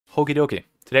Okie dokie.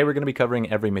 Today we're going to be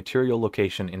covering every material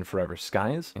location in Forever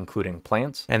Skies, including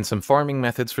plants, and some farming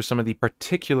methods for some of the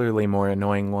particularly more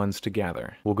annoying ones to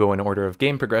gather. We'll go in order of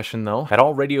game progression though. At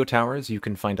all radio towers you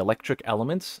can find electric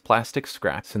elements, plastic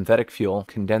scrap, synthetic fuel,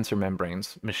 condenser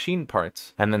membranes, machine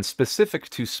parts, and then specific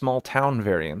to small town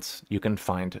variants you can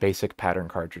find basic pattern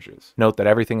cartridges. Note that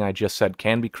everything I just said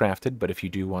can be crafted, but if you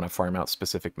do want to farm out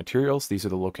specific materials, these are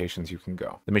the locations you can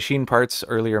go. The machine parts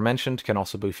earlier mentioned can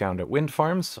also be found at wind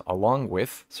farms, along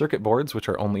with circuit boards, which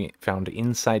are only found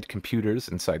inside computers,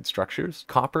 inside structures,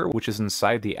 copper, which is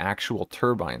inside the actual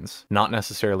turbines, not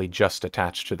necessarily just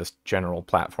attached to this general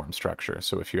platform structure.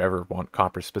 So if you ever want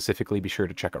copper specifically, be sure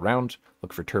to check around,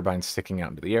 look for turbines sticking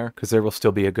out into the air, because there will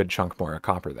still be a good chunk more of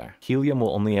copper there. Helium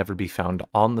will only ever be found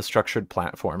on the structured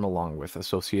platform along with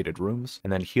associated rooms,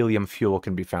 and then helium fuel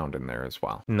can be found in there as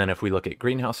well. And then if we look at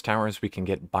greenhouse towers, we can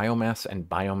get biomass and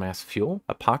biomass fuel,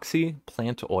 epoxy,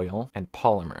 plant oil, and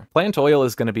polymer. Plant oil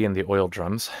is going to be in the oil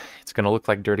drums. It's going to look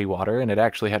like dirty water, and it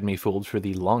actually had me fooled for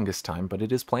the longest time, but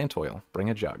it is plant oil. Bring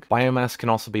a jug. Biomass can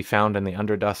also be found in the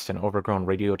Underdust and Overgrown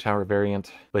radio tower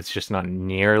variant, but it's just not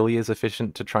nearly as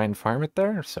efficient to try and farm it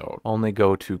there, so only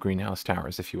go to greenhouse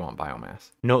towers if you want biomass.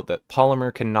 Note that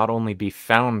polymer can not only be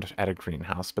found at a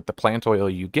greenhouse, but the plant oil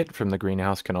you get from the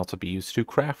greenhouse can also be used to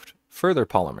craft further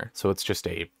polymer, so it's just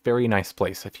a very nice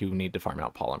place if you need to farm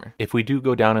out polymer. If we do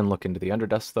go down and look into the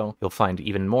Underdust though, you'll find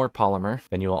even more polymer.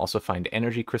 Then you'll also find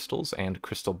energy crystals and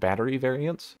crystal battery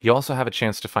variants. You also have a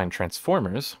chance to find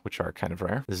transformers, which are kind of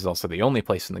rare. This is also the only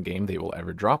place in the game they will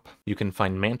ever drop. You can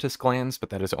find Mantis Glands, but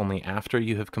that is only after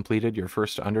you have completed your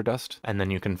first Underdust. And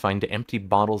then you can find empty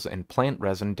bottles and plant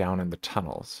resin down in the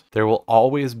tunnels. There will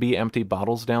always be empty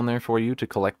bottles down there for you to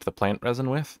collect the plant resin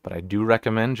with, but I do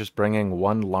recommend just bringing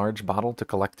one large bottle to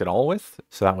collect it all with,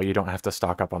 so that way you don't have to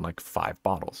stock up on like 5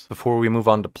 bottles. Before we move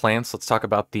on to plants, let's talk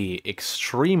about the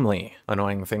extremely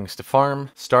annoying things to farm,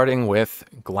 starting with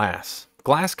glass.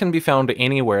 Glass can be found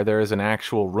anywhere there is an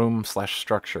actual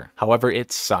room/structure. However,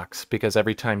 it sucks because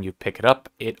every time you pick it up,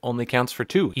 it only counts for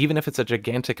 2. Even if it's a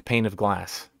gigantic pane of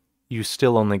glass, you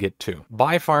still only get 2.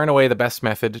 By far and away the best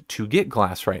method to get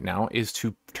glass right now is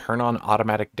to turn on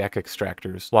automatic deck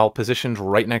extractors while positioned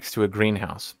right next to a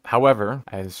greenhouse. However,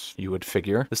 as you would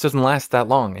figure, this doesn't last that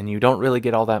long and you don't really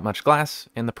get all that much glass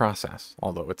in the process,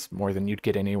 although it's more than you'd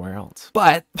get anywhere else.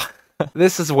 But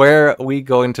this is where we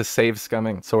go into save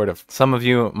scumming, sort of. Some of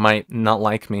you might not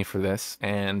like me for this,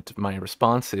 and my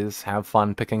response is have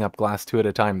fun picking up glass 2 at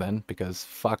a time then, because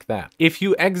fuck that. If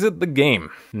you exit the game,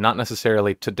 not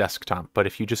necessarily to desktop, but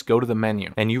if you just go to the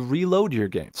menu and you reload your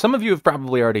game, some of you have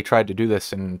probably already tried to do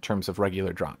this in terms of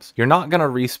regular drops. You're not going to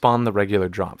respawn the regular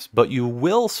drops, but you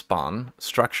will spawn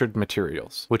structured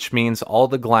materials, which means all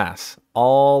the glass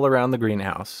all around the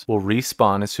greenhouse will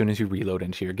respawn as soon as you reload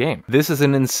into your game. This is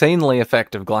an insanely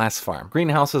effective glass farm.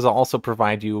 Greenhouses also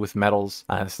provide you with metals,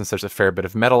 since there's a fair bit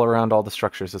of metal around all the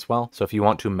structures as well. So if you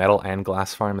want to metal and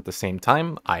glass farm at the same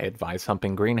time, I advise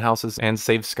humping greenhouses and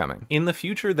save scumming. In the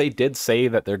future, they did say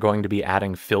that they're going to be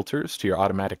adding filters to your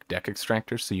automatic deck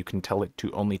extractors so you can tell it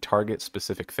to only target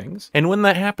specific things. And when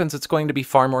that happens, it's going to be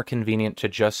far more convenient to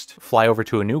just fly over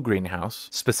to a new greenhouse,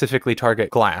 specifically target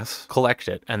glass, collect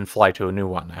it, and fly to a new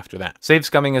one after that. Save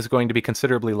scumming is going to be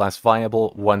considerably less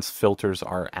viable once filters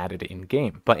are added in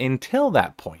game. But until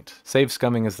that point, save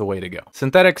scumming is the way to go.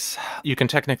 Synthetics, you can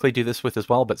technically do this with as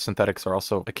well, but synthetics are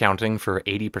also accounting for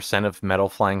 80% of metal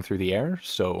flying through the air.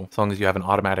 So as long as you have an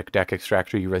automatic deck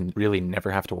extractor, you really never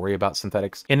have to worry about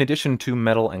synthetics. In addition to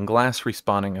metal and glass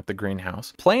respawning at the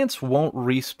greenhouse, plants won't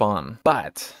respawn,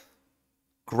 but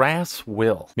grass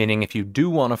will. Meaning if you do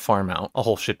want to farm out a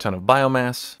whole shit ton of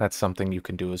biomass, that's something you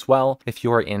can do as well if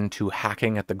you're into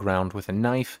hacking at the ground with a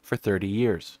knife for 30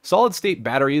 years. Solid state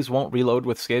batteries won't reload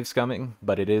with save scumming,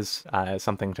 but it is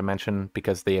something to mention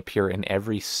because they appear in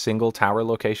every single tower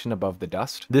location above the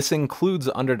dust. This includes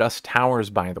Underdust Towers,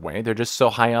 by the way. They're just so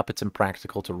high up it's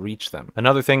impractical to reach them.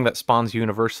 Another thing that spawns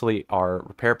universally are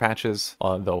repair patches,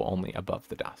 though only above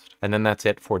the dust. And then that's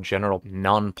it for general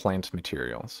non-plant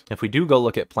materials. If we do go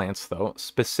look at plants though,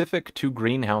 specific to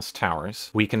greenhouse towers,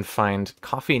 we can find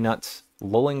coffee nuts,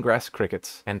 Lulling grass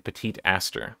crickets, and Petit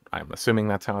Astre. I'm assuming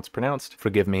that's how it's pronounced.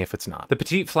 Forgive me if it's not. The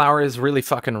petite flower is really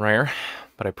fucking rare,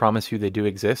 but I promise you they do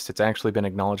exist. It's actually been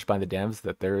acknowledged by the devs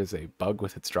that there is a bug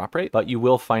with its drop rate, but you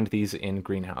will find these in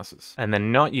greenhouses. And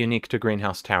then not unique to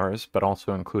greenhouse towers, but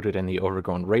also included in the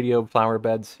overgrown radio flower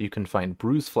beds, you can find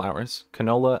Bruiseflowers,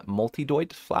 Canola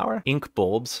Multidoigt flower, ink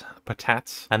bulbs,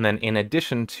 Patats, and then in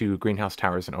addition to greenhouse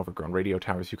towers and overgrown radio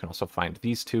towers, you can also find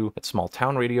these two at small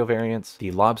town radio variants,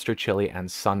 the Lobster Chili and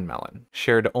Sunmelon.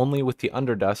 Shared only with the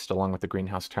Underdust Underdust, along with the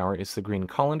greenhouse tower, is the green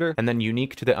Colander, and then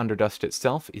unique to the Underdust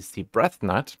itself is the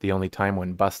Breathnut, the only time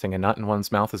when busting a nut in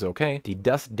one's mouth is okay, the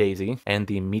Dust Daisy, and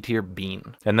the Meteor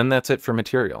Bean. And then that's it for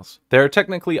materials. There are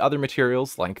technically other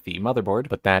materials like the motherboard,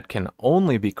 but that can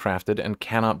only be crafted and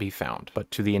cannot be found.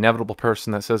 But to the inevitable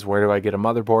person that says, where do I get a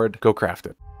motherboard? Go craft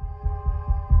it.